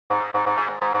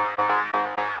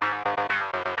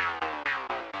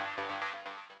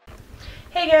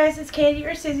Hey guys, it's Candy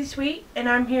or CizzySweet, and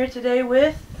I'm here today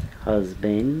with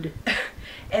husband.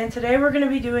 And today we're going to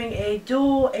be doing a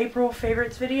dual April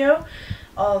favorites video.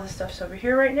 All the stuff's over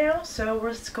here right now, so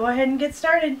let's go ahead and get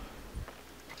started.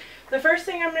 The first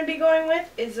thing I'm going to be going with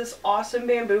is this awesome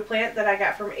bamboo plant that I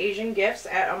got from Asian Gifts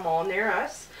at a mall near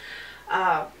us.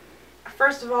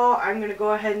 First of all, I'm going to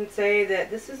go ahead and say that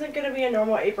this isn't going to be a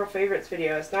normal April favorites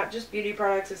video. It's not just beauty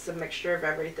products, it's a mixture of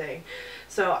everything.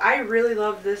 So I really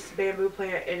love this bamboo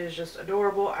plant. It is just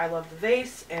adorable. I love the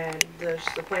vase, and the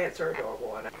plants are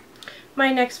adorable in it.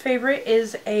 My next favorite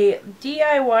is a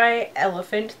DIY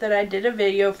elephant that I did a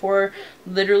video for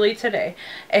literally today,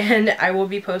 and I will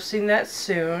be posting that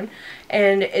soon.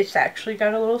 And it's actually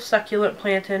got a little succulent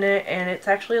plant in it, and it's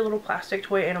actually a little plastic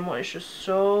toy animal. It's just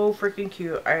so freaking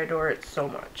cute. I adore it so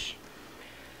much.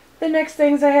 The next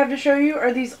things I have to show you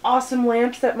are these awesome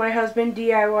lamps that my husband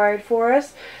DIY'd for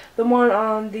us. The one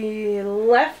on the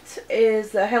left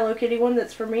is the Hello Kitty one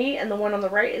that's for me, and the one on the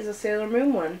right is a Sailor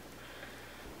Moon one.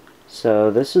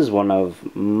 So this is one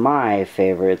of my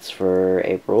favorites for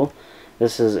April.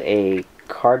 This is a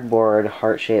cardboard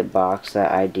heart-shaped box that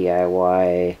I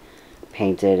DIY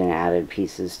painted and added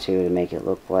pieces to make it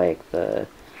look like the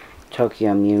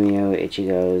Tokyo Mew Mew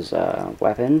Ichigo's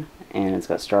weapon. And it's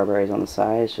got strawberries on the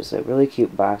side. It's just a really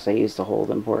cute box I use to hold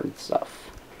important stuff.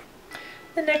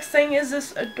 The next thing is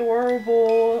this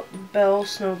adorable Belle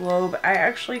snow globe. I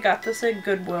actually got this at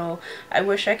Goodwill. I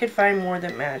wish I could find more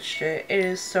that matched it. It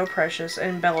is so precious,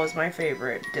 and Belle is my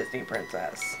favorite Disney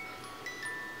princess.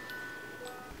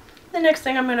 The next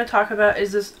thing I'm going to talk about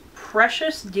is this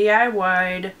precious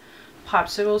DIY'd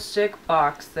popsicle stick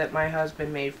box that my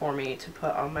husband made for me to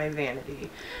put on my vanity.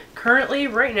 Currently,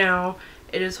 right now,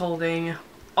 it is holding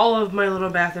all of my little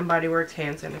Bath & Body Works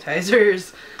hand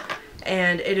sanitizers.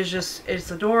 And it is just, it's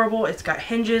adorable. It's got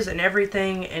hinges and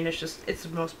everything, and it's the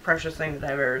most precious thing that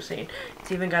I've ever seen.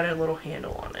 It's even got a little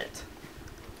handle on it.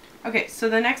 Okay, so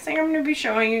the next thing I'm going to be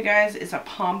showing you guys is a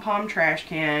pom-pom trash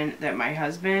can that my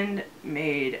husband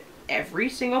made every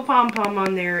single pom-pom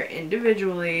on there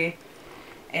individually.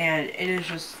 And it is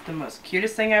just the most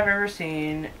cutest thing I've ever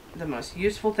seen. The most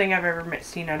useful thing I've ever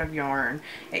seen out of yarn.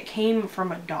 It came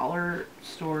from a dollar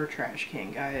store trash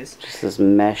can, guys. Just this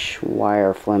mesh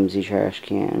wire flimsy trash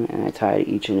can, and I tied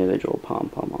each individual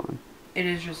pom-pom on. It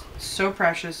is just so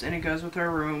precious, and it goes with our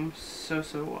room so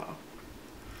well.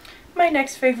 My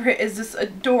next favorite is this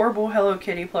adorable Hello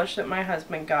Kitty plush that my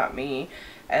husband got me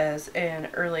as an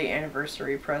early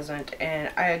anniversary present,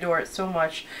 and I adore it so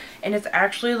much. And it's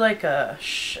actually like a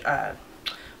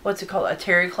what's it called, a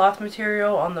terry cloth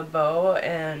material on the bow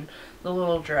and the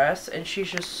little dress, and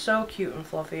she's just so cute and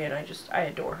fluffy, and I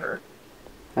adore her.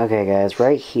 Okay guys,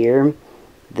 right here,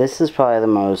 this is probably the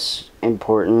most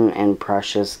important and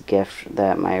precious gift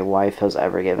that my wife has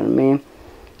ever given me.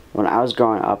 When I was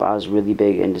growing up, I was really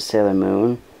big into Sailor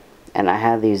Moon, and I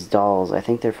had these dolls. I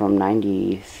think they're from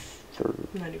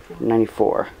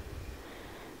 94.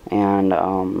 And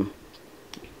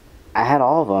I had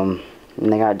all of them,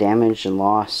 and they got damaged and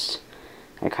lost.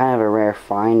 Kind of a rare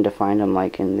find to find them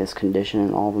like in this condition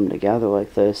and all of them together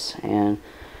like this. And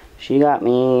she got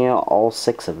me all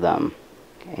 6 of them,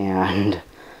 and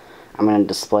I'm gonna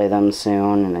display them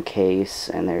soon in a case.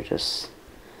 And they're just,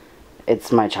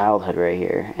 it's my childhood right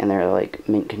here, and they're like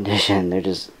mint condition.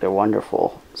 They're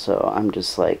wonderful. So I'm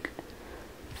just like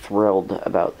thrilled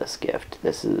about this gift.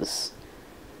 This is,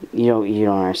 you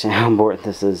don't understand how important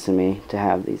this is to me to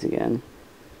have these again.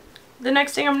 The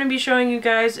next thing I'm going to be showing you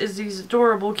guys is these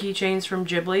adorable keychains from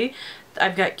Ghibli.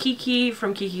 I've got Kiki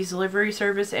from Kiki's Delivery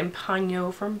Service, and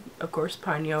Ponyo from, of course,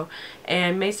 Ponyo.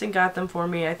 And Mason got them for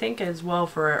me, I think, as well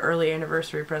for an early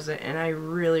anniversary present, and I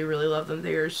really love them.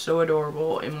 They are so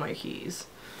adorable in my keys.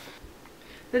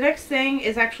 The next thing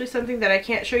is actually something that I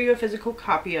can't show you a physical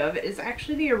copy of. It's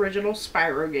actually the original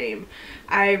Spyro game.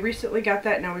 I recently got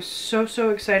that, and I was so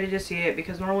excited to see it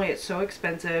because normally it's so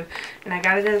expensive. And I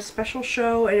got it at a special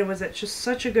show, and it was at just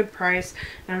such a good price,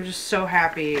 and I'm just so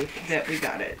happy that we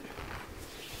got it.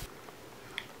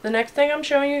 The next thing I'm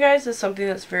showing you guys is something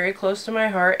that's very close to my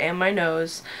heart and my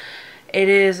nose. It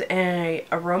is an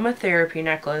aromatherapy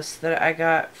necklace that I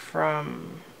got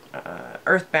from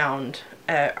Earthbound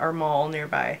at our mall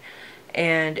nearby,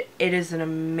 and it is an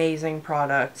amazing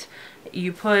product.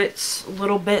 You put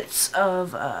little bits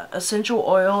of essential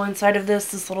oil inside of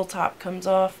this little top comes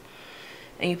off,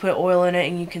 and you put oil in it,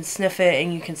 and you can sniff it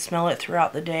and you can smell it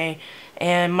throughout the day.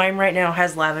 And mine right now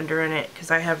has lavender in it because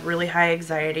I have really high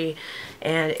anxiety,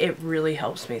 and it really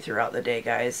helps me throughout the day,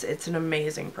 guys. It's an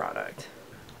amazing product.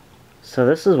 So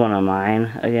this is one of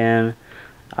mine again.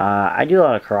 I do a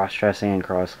lot of cross-dressing and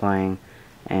cross-playing,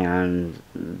 and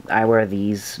I wear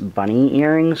these bunny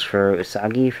earrings for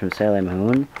Usagi from Sailor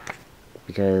Moon,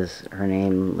 because her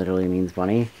name literally means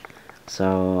bunny.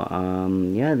 So,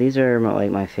 yeah, these are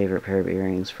like my favorite pair of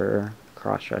earrings for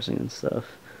cross-dressing and stuff.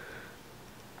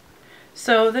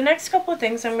 So the next couple of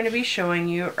things I'm going to be showing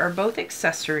you are both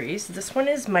accessories. This one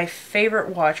is my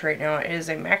favorite watch right now. It is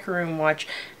a macaroon watch,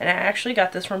 and I actually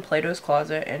got this from Plato's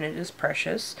Closet, and it is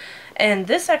precious. And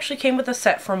this actually came with a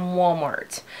set from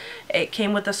Walmart. It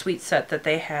came with a sweet set that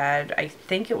they had. I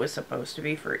think it was supposed to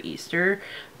be for Easter,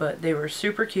 but they were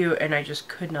super cute, and I just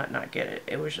could not get it.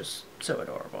 It was just so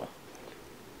adorable.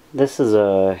 This is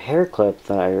a hair clip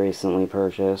that I recently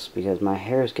purchased because my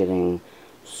hair is getting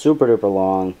super duper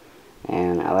long,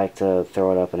 and I like to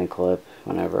throw it up in a clip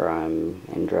whenever I'm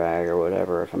in drag or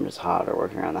whatever, if I'm just hot or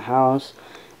working around the house.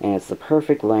 And it's the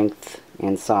perfect length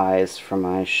and size for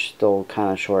my still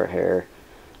kind of short hair,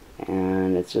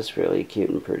 and it's just really cute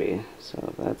and pretty.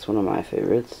 So that's one of my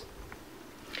favorites.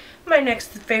 My next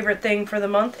favorite thing for the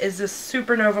month is this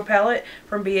Supernova palette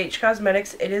from BH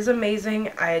Cosmetics. It is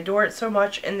amazing. I adore it so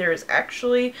much, and there is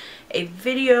actually a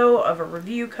video of a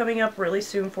review coming up really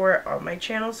soon for it on my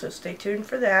channel, so stay tuned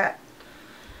for that.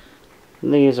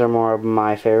 These are more of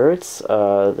my favorites.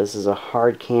 This is a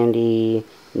hard candy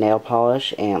nail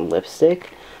polish and lipstick.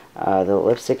 The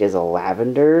lipstick is a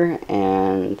lavender,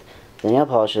 and the nail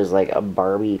polish is like a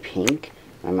Barbie pink.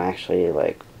 I'm actually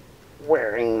like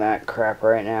wearing that crap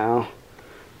right now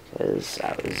because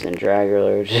I was in drag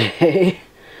earlier today.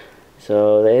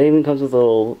 So it even comes with a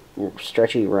little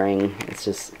stretchy ring. It's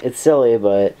silly,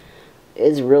 but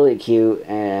it's really cute,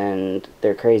 and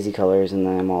they're crazy colors, and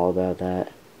I'm all about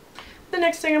that. The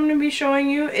next thing I'm going to be showing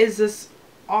you is this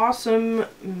awesome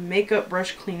makeup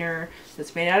brush cleaner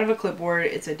that's made out of a clipboard.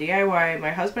 It's a DIY.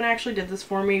 My husband actually did this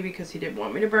for me because he didn't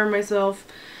want me to burn myself,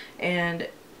 and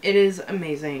it is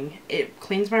amazing. It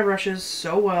cleans my brushes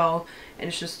so well, and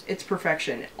it's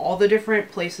perfection. All the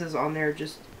different places on there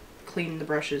just clean the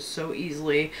brushes so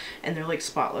easily, and they're like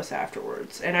spotless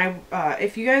afterwards. And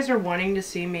if you guys are wanting to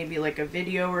see maybe like a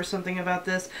video or something about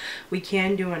this, we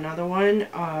can do another one.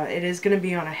 It is going to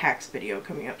be on a hacks video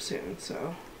coming up soon.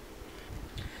 So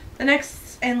the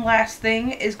next and last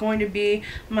thing is going to be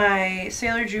my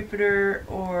Sailor Jupiter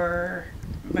or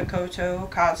Makoto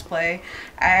cosplay.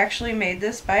 I actually made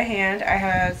this by hand. I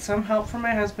had some help from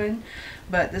my husband,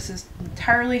 but this is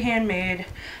entirely handmade.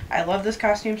 I love this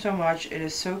costume so much. It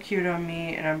is so cute on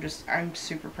me, and I'm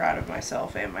super proud of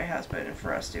myself and my husband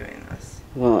for us doing this.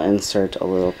 We'll insert a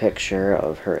little picture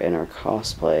of her in her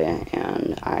cosplay,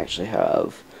 and I actually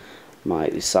have my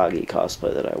Usagi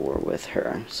cosplay that I wore with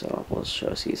her, so we'll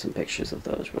show you some pictures of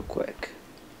those real quick.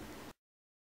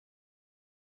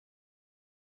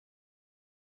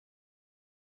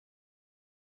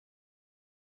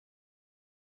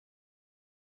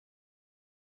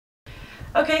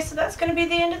 Okay, so that's going to be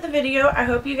the end of the video. I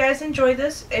hope you guys enjoyed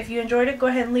this. If you enjoyed it, go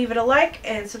ahead and leave it a like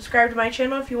and subscribe to my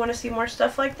channel if you want to see more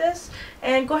stuff like this.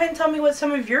 And go ahead and tell me what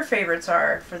some of your favorites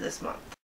are for this month.